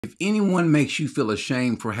If anyone makes you feel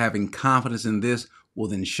ashamed for having confidence in this, well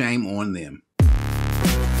then shame on them.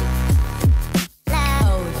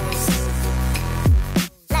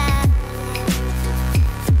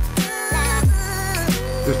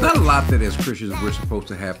 There's not a lot that as Christians we're supposed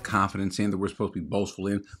to have confidence in, that we're supposed to be boastful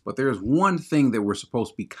in, but there's one thing that we're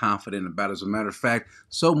supposed to be confident about. As a matter of fact,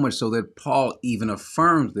 so much so that Paul even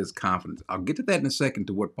affirms this confidence. I'll get to that in a second,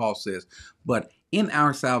 to what Paul says. But in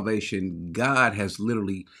our salvation, God has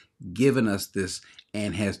literally given us this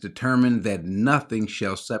and has determined that nothing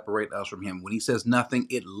shall separate us from him. When he says nothing,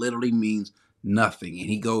 it literally means nothing. And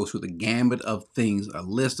he goes through the gambit of things, a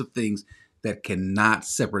list of things that cannot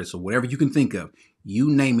separate us. So whatever you can think of,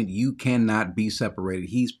 you name it, you cannot be separated.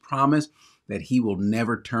 He's promised that he will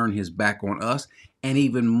never turn his back on us. And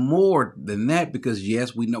even more than that, because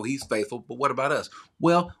yes, we know he's faithful, but what about us?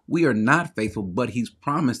 Well, we are not faithful, but he's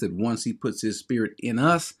promised that once he puts his spirit in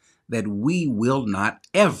us, that we will not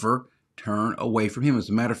ever turn away from him. As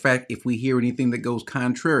a matter of fact, if we hear anything that goes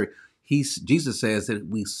contrary, Jesus says that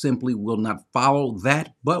we simply will not follow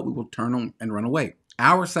that, but we will turn on and run away.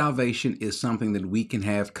 Our salvation is something that we can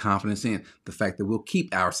have confidence in. The fact that we'll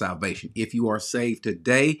keep our salvation. If you are saved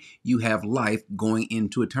today, you have life going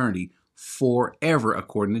into eternity forever,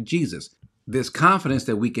 according to Jesus. This confidence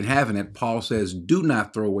that we can have in it, Paul says, do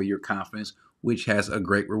not throw away your confidence, which has a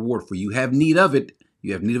great reward for you. You have need of it.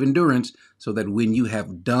 You have need of endurance, so that when you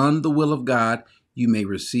have done the will of God, you may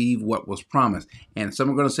receive what was promised. And some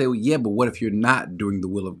are going to say, well, yeah, but what if you're not doing the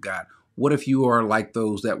will of God? What if you are like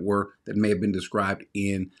those that may have been described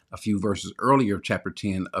in a few verses earlier of chapter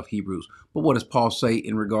 10 of Hebrews? But what does Paul say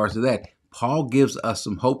in regards to that? Paul gives us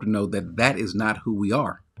some hope to know that that is not who we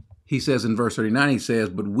are. He says in verse 39, he says,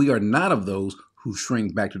 but we are not of those who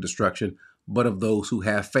shrink back to destruction, but of those who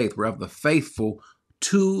have faith. We're of the faithful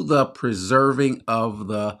to the preserving of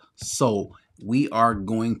the soul. We are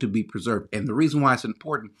going to be preserved. And the reason why it's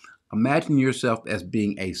important, imagine yourself as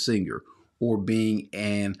being a singer, or being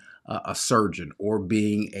a surgeon, or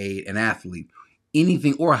being an athlete,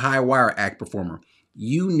 anything, or a high wire act performer.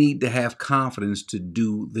 You need to have confidence to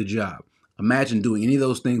do the job. Imagine doing any of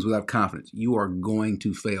those things without confidence. You are going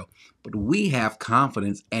to fail. But we have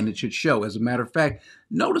confidence, and it should show. As a matter of fact,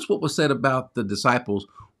 notice what was said about the disciples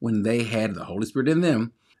when they had the Holy Spirit in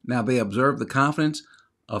them. Now they observed the confidence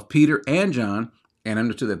of Peter and John and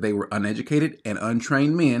understood that they were uneducated and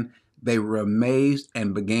untrained men. They were amazed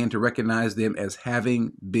and began to recognize them as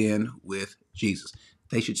having been with Jesus.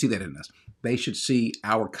 They should see that in us. They should see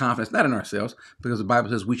our confidence, not in ourselves, because the Bible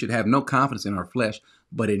says we should have no confidence in our flesh,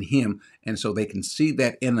 but in him. And so they can see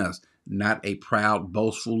that in us, not a proud,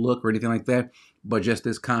 boastful look or anything like that, but just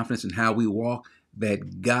this confidence in how we walk,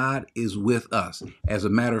 that God is with us. As a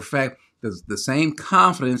matter of fact, there's the same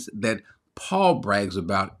confidence that Paul brags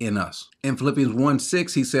about in us. In Philippians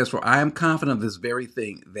 1:6, he says, for I am confident of this very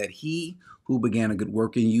thing, that he who began a good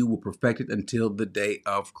work in you will perfect it until the day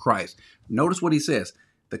of Christ. Notice what he says.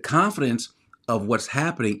 The confidence of what's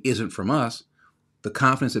happening isn't from us. The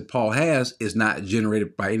confidence that Paul has is not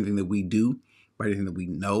generated by anything that we do, by anything that we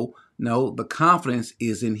know. No, the confidence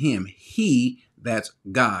is in him. He, that's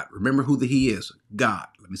God. Remember who the he is. God.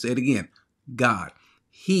 Let me say it again. God.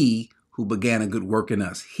 He who began a good work in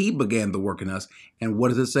us. He began the work in us. And what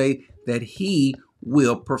does it say? That he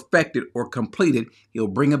will perfect it or complete it. He'll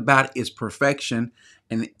bring about its perfection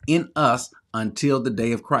and in us until the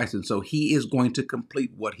day of Christ. And so he is going to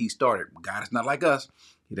complete what he started. God is not like us.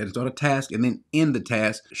 He doesn't start a task and then end the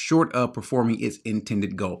task short of performing its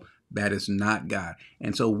intended goal. That is not God.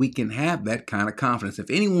 And so we can have that kind of confidence. If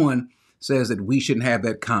anyone says that we shouldn't have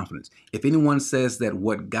that confidence, if anyone says that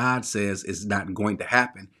what God says is not going to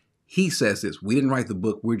happen, he says this. We didn't write the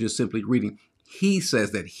book. We're just simply reading. He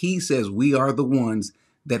says that. He says we are the ones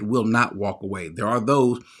that will not walk away. There are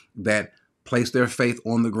those that place their faith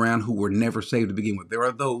on the ground who were never saved to begin with. There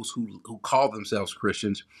are those who call themselves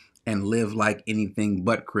Christians and live like anything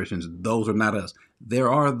but Christians. Those are not us. There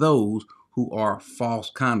are those who are false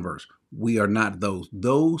converts. We are not those.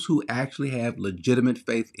 Those who actually have legitimate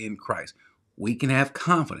faith in Christ. We can have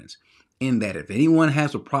confidence in that. If anyone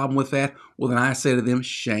has a problem with that, well, then I say to them,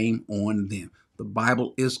 shame on them. The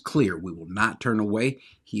Bible is clear. We will not turn away.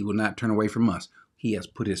 He will not turn away from us. He has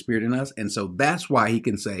put his spirit in us. And so that's why he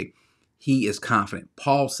can say he is confident.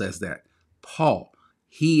 Paul says that. Paul,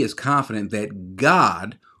 he is confident that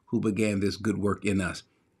God, who began this good work in us,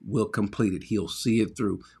 will complete it. He'll see it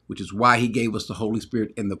through, which is why he gave us the Holy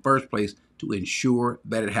Spirit in the first place, to ensure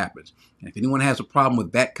that it happens. And if anyone has a problem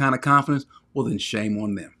with that kind of confidence, well, then shame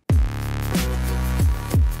on them.